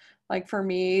can. Like for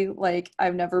me, like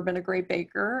I've never been a great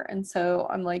baker. And so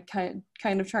I'm like kind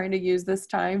of trying to use this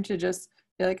time to just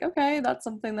be like, okay, that's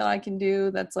something that I can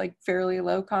do that's like fairly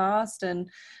low cost and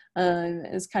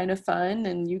is kind of fun,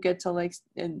 and you get to like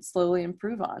and slowly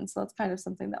improve on. So that's kind of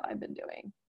something that I've been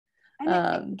doing.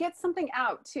 And it gets something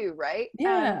out too, right?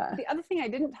 Yeah. The other thing I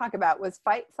didn't talk about was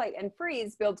fight, flight, and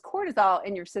freeze builds cortisol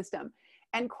in your system.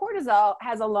 And cortisol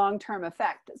has a long-term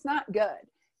effect. It's not good.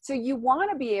 So you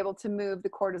want to be able to move the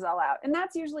cortisol out. And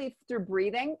that's usually through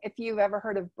breathing. If you've ever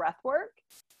heard of breath work,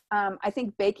 I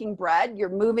think baking bread, you're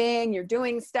moving, you're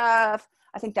doing stuff.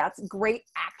 I think that's great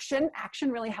action.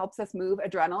 Action really helps us move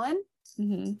adrenaline.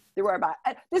 Mm-hmm.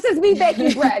 This is me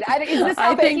baking bread. Is this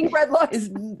how baking bread looks?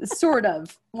 Is sort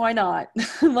of. Why not?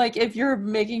 Like if you're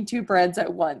making two breads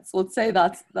at once, let's say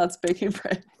that's baking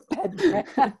bread.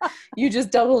 You just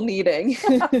double kneading.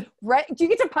 Right? Do you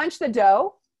get to punch the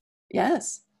dough?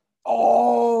 Yes.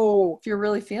 Oh, if you're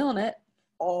really feeling it.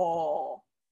 Oh,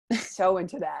 so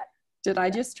into that. Did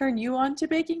I just turn you on to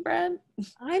baking bread?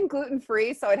 I'm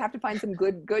gluten-free, so I'd have to find some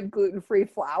good gluten-free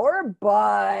flour,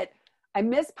 but I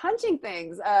miss punching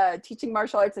things. Teaching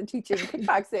martial arts and teaching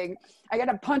kickboxing, I got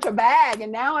to punch a bag,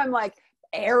 and now I'm like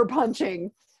air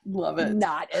punching. Love it.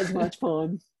 Not as much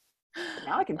fun.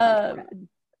 Now I can punch bread.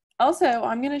 Also,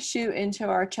 I'm going to shoot into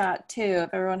our chat too, if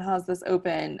everyone has this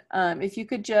open. If you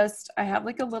could I have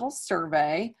like a little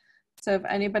survey. So if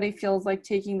anybody feels like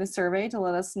taking the survey to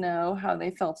let us know how they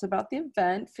felt about the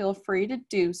event, feel free to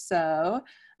do so.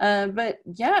 But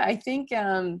yeah, I think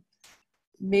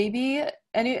maybe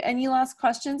any last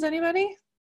questions, anybody?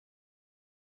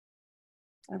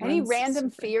 Any random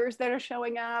fears that are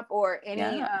showing up, or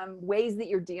any ways that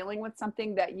you're dealing with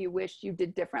something that you wish you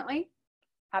did differently?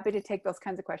 Happy to take those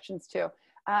kinds of questions too.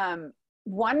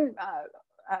 One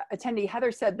attendee,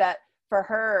 Heather, said that for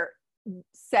her,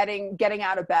 getting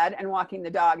out of bed and walking the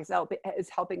dog is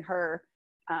helping her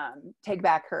take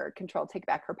back her control, take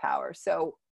back her power.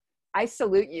 So I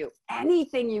salute you.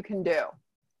 Anything you can do,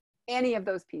 any of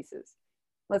those pieces.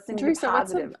 Listening to Theresa,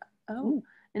 positive.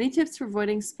 Any tips for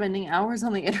avoiding spending hours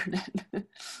on the internet?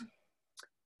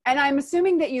 And I'm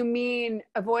assuming that you mean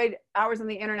avoid hours on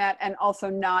the internet and also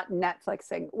not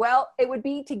Netflixing. Well, it would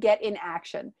be to get in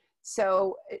action.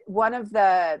 So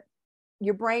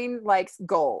your brain likes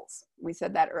goals. We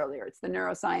said that earlier. It's the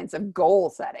neuroscience of goal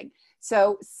setting.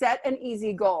 So set an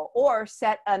easy goal, or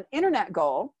set an internet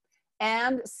goal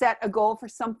and set a goal for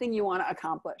something you want to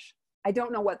accomplish. I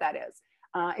don't know what that is.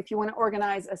 If you want to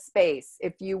organize a space,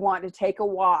 if you want to take a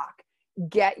walk,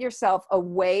 get yourself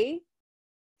away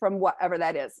from whatever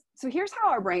that is. So here's how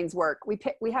our brains work.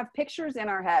 We have pictures in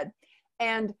our head,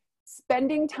 and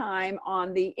spending time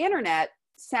on the internet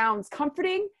sounds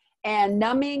comforting and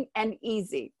numbing and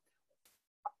easy.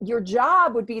 Your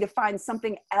job would be to find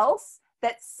something else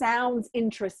that sounds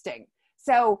interesting.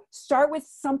 So start with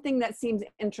something that seems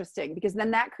interesting, because then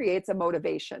that creates a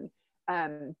motivation.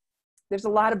 There's a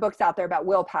lot of books out there about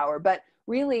willpower, but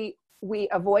really we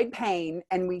avoid pain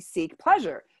and we seek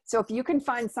pleasure. So if you can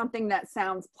find something that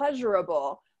sounds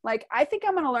pleasurable, like I think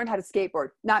I'm going to learn how to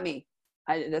skateboard. Not me.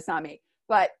 That's not me.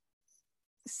 But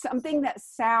something that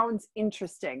sounds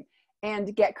interesting,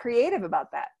 and get creative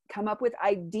about that. Come up with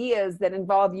ideas that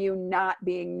involve you not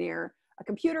being near a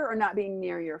computer or not being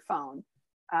near your phone.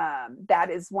 That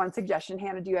is one suggestion.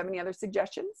 Hannah, do you have any other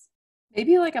suggestions?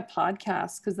 Maybe like a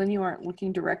podcast, because then you aren't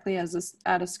looking directly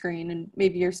at a screen, and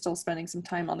maybe you're still spending some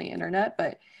time on the internet,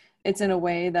 but it's in a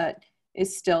way that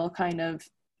is still kind of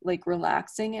like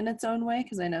relaxing in its own way.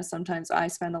 Because I know sometimes I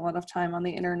spend a lot of time on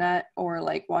the internet or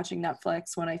like watching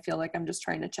Netflix when I feel like I'm just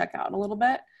trying to check out a little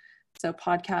bit. So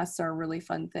podcasts are a really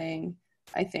fun thing.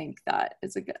 I think that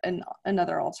is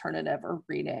another alternative, or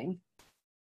reading.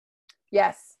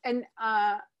 Yes. And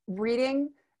reading,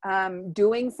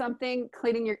 doing something,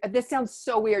 this sounds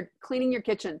so weird, cleaning your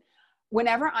kitchen.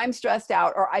 Whenever I'm stressed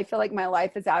out or I feel like my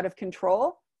life is out of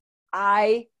control,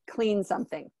 I clean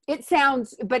something. It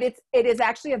sounds, but it is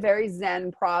actually a very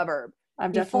Zen proverb.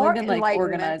 I've definitely Before been like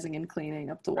enlightenment, organizing and cleaning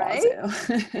up the right?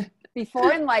 wazoo.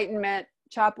 Before enlightenment,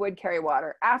 chop wood, carry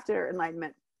water. After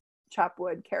enlightenment, chop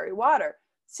wood, carry water.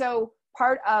 So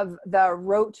part of the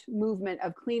rote movement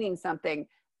of cleaning something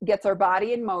gets our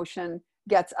body in motion,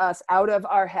 gets us out of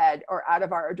our head or out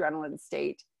of our adrenaline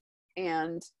state,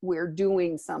 and we're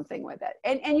doing something with it.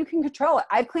 And you can control it.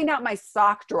 I've cleaned out my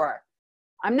sock drawer.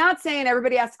 I'm not saying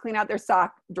everybody has to clean out their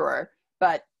sock drawer,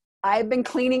 but I've been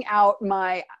cleaning out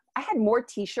I had more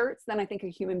t-shirts than I think a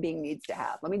human being needs to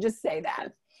have. Let me just say that.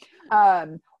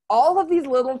 All of these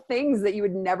little things that you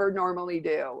would never normally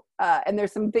do. And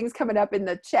there's some things coming up in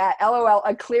the chat. LOL,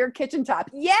 a clear kitchen top.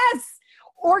 Yes!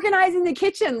 Organizing the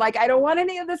kitchen. Like, I don't want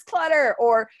any of this clutter.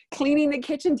 Or cleaning the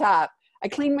kitchen top. I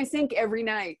clean my sink every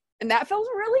night. And that feels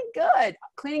really good.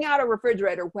 Cleaning out a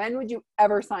refrigerator. When would you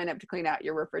ever sign up to clean out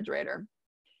your refrigerator?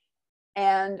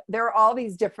 And there are all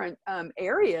these different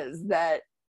areas that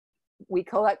we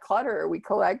collect clutter. We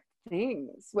collect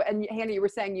things. And Hannah, you were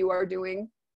saying you are doing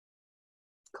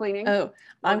cleaning? Oh,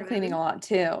 I'm cleaning a lot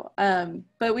too.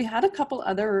 But we had a couple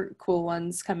other cool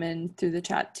ones come in through the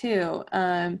chat too.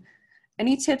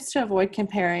 Any tips to avoid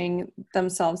comparing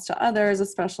themselves to others,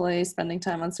 especially spending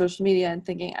time on social media and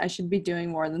thinking I should be doing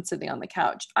more than sitting on the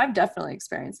couch? I've definitely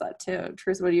experienced that too.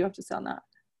 Theresa, what do you have to say on that?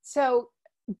 So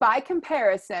by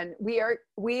comparison, we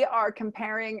are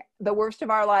comparing the worst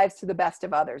of our lives to the best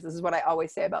of others. This is what I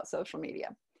always say about social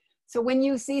media. So when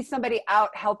you see somebody out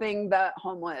helping the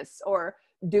homeless or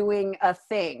doing a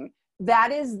thing,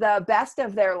 that is the best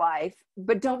of their life,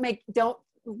 but don't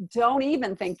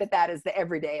even think that is the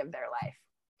everyday of their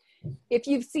life. If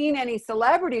you've seen any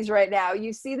celebrities right now,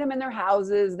 you see them in their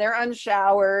houses, they're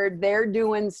unshowered, they're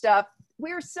doing stuff.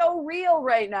 We're so real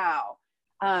right now.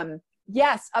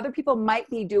 Yes, other people might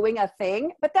be doing a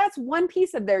thing, but that's one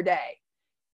piece of their day.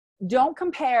 Don't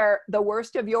compare the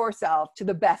worst of yourself to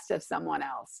the best of someone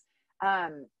else.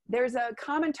 There's a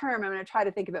common term, I'm going to try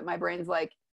to think of it. My brain's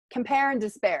like compare and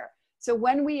despair. So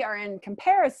when we are in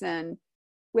comparison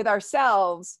with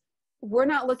ourselves, we're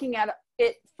not looking at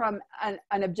it from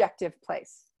an objective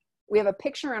place. We have a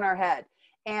picture in our head,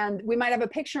 and we might have a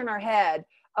picture in our head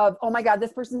of, oh my God,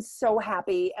 this person's so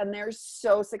happy and they're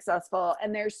so successful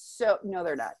and no,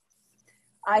 they're not.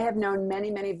 I have known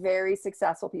many, many very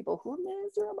successful people who are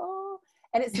miserable.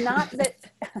 And it's not that,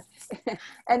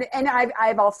 and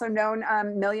I've also known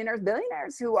millionaires,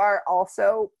 billionaires who are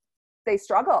also, they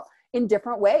struggle in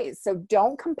different ways. So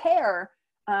don't compare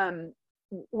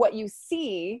what you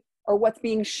see or what's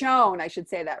being shown. I should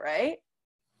say that, right?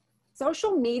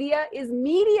 Social media is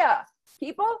media,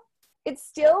 people. It's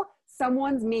still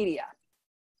someone's media.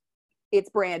 It's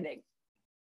branding.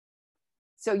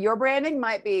 So your branding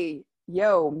might be,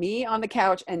 yo, me on the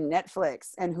couch and Netflix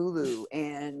and Hulu.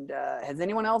 And has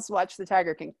anyone else watched The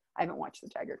Tiger King? I haven't watched The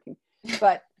Tiger King,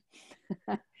 but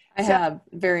I have.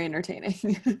 Very entertaining.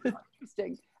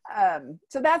 Interesting.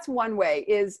 So that's one way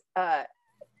is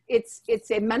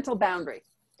it's a mental boundary.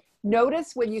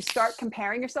 Notice when you start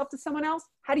comparing yourself to someone else,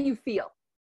 how do you feel?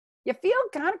 You feel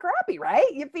kind of crappy,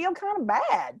 right? You feel kind of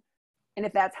bad. And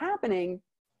if that's happening,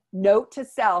 note to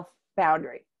self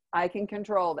boundary. I can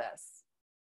control this.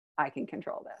 I can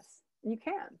control this. You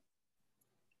can.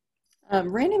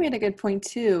 Randy made a good point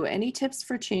too. Any tips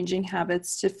for changing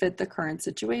habits to fit the current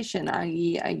situation?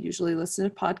 I.e., I usually listen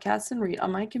to podcasts and read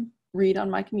on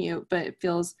my commute, but it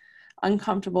feels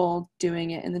uncomfortable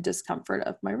doing it in the discomfort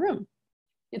of my room.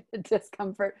 In the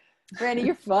discomfort. Randy,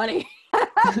 you're funny.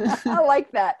 I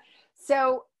like that.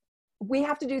 So we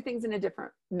have to do things in a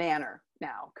different manner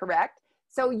now, correct?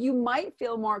 So you might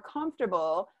feel more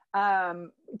comfortable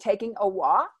taking a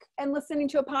walk and listening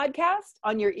to a podcast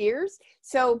on your ears.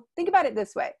 So think about it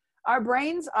this way. Our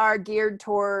brains are geared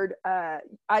toward,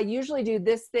 I usually do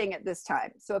this thing at this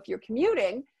time. So if you're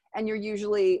commuting and you're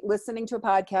usually listening to a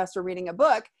podcast or reading a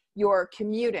book, you're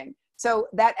commuting. So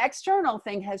that external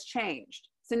thing has changed.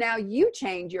 So now you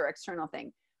change your external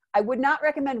thing. I would not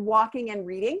recommend walking and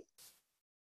reading.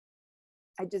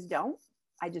 I just don't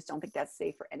think that's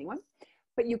safe for anyone.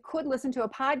 But you could listen to a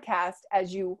podcast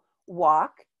as you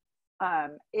walk,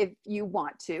 if you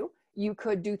want to. You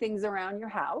could do things around your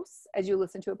house as you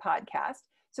listen to a podcast.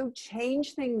 So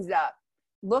change things up.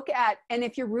 Look at, and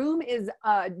if your room is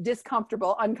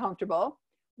uncomfortable,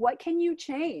 what can you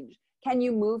change? Can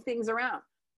you move things around?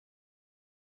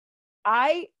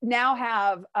 I now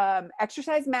have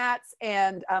exercise mats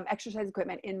and exercise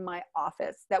equipment in my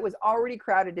office that was already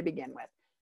crowded to begin with.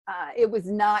 It was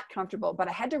not comfortable, but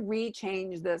I had to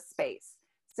rechange the space.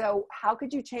 So how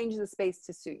could you change the space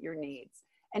to suit your needs?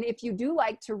 And if you do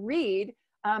like to read,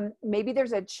 maybe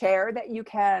there's a chair that you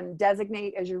can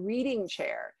designate as your reading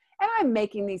chair. And I'm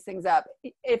making these things up.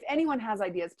 If anyone has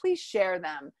ideas, please share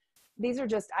them. These are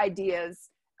just ideas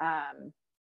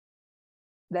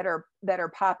that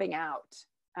are popping out.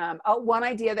 One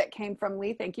idea that came from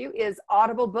Lee, thank you, is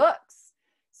audible books.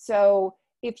 So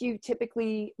if you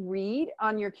typically read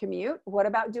on your commute, what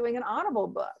about doing an audible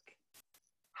book?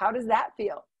 How does that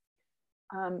feel?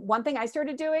 One thing I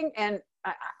started doing, and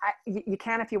you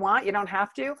can if you want, you don't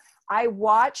have to. I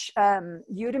watch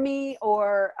Udemy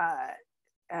or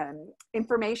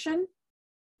information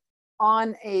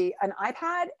on an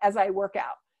iPad as I work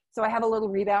out. So I have a little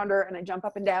rebounder and I jump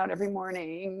up and down every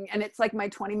morning, and it's like my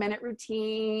 20-minute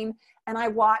routine. And I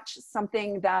watch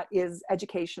something that is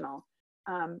educational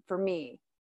for me.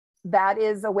 That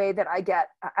is a way that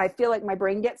I feel like my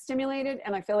brain gets stimulated,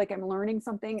 and I feel like I'm learning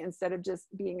something instead of just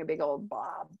being a big old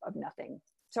blob of nothing.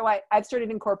 So I've started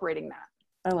incorporating that.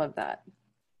 I love that.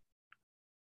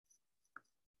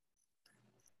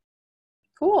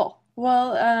 Cool.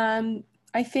 Well,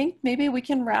 I think maybe we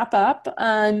can wrap up.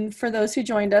 For those who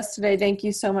joined us today, thank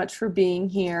you so much for being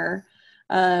here.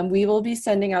 We will be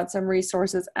sending out some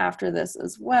resources after this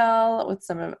as well with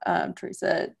some of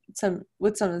Theresa,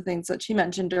 with some of the things that she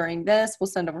mentioned during this. We'll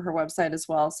send over her website as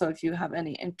well. So if you have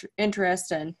any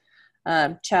interest in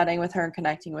chatting with her and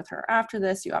connecting with her after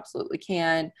this, you absolutely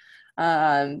can.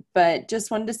 But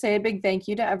just wanted to say a big thank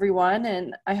you to everyone,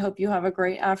 and I hope you have a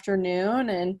great afternoon.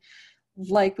 And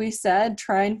like we said,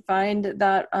 try and find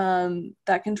that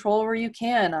that control where you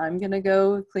can. I'm gonna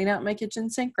go clean out my kitchen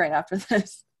sink right after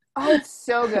this. Oh, it's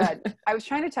so good. I was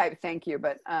trying to type thank you,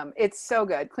 but it's so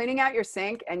good. Cleaning out your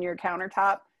sink and your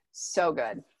countertop, so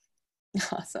good.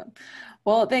 Awesome.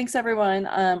 Well, thanks everyone.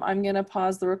 I'm gonna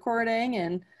pause the recording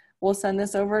and we'll send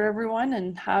this over to everyone,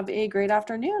 and have a great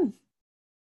afternoon.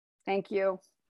 Thank you.